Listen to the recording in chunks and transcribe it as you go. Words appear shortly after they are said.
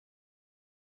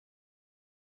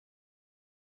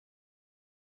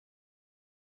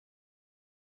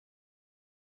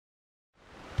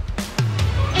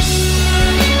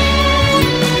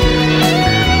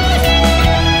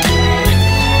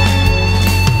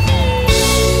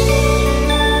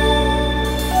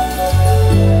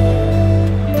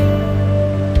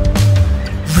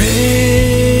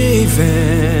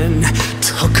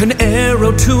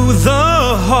to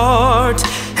the heart,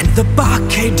 and the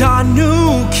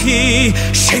Bakedanuki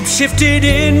shapeshifted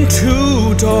into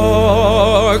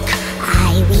dark. I,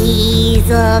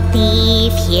 Weasel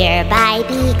Thief, hereby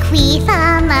bequeath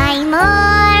all my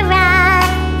mora.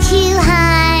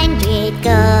 200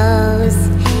 goes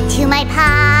to my pa.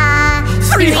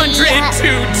 300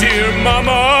 to dear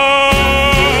mama.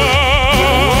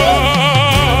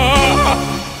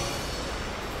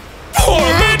 Poor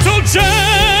little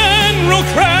General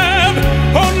Crab,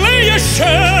 only a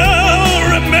shell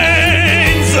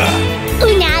remains.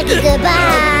 Unagi,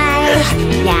 goodbye.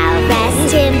 Now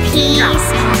rest in peace.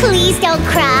 Please don't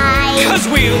cry. 'Cause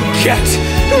we'll get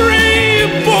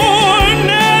reborn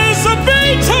as a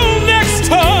beetle next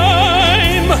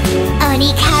time.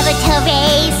 Oni Kabuto,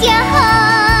 raise your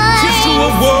heart. Here's to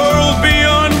a world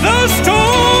beyond the storm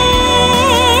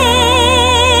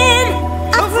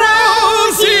of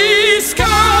rosy skies.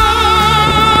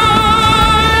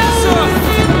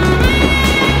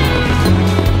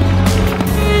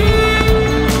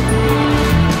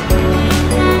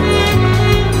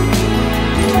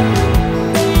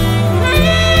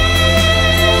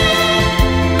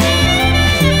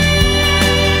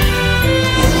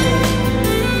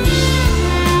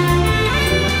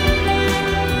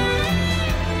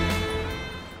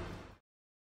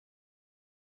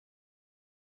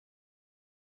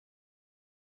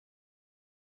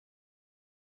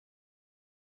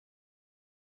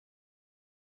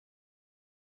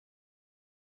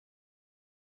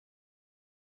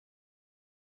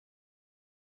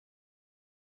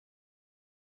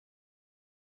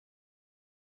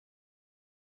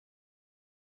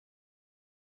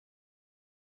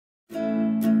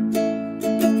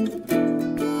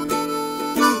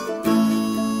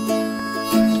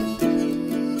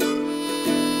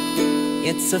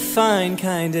 It's a fine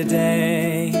kind of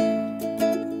day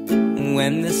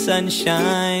when the sun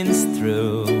shines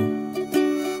through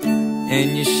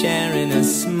and you're sharing a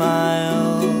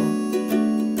smile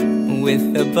with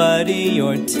a buddy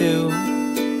or two.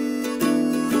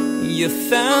 You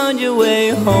found your way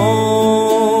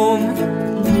home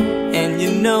and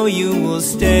you know you will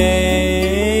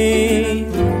stay.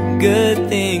 Good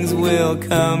things will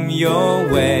come your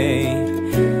way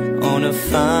on a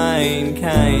fine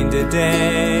kind of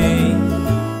day.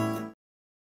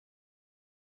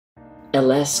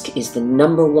 Elesk is the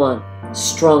 #1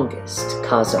 strongest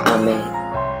Kazahame.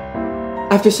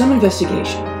 After some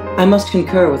investigation, I must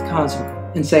concur with Kazuma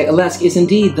and say Elesk is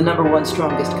indeed the #1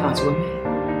 strongest Kazahame.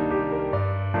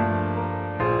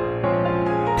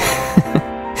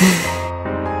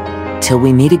 Till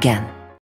we meet again.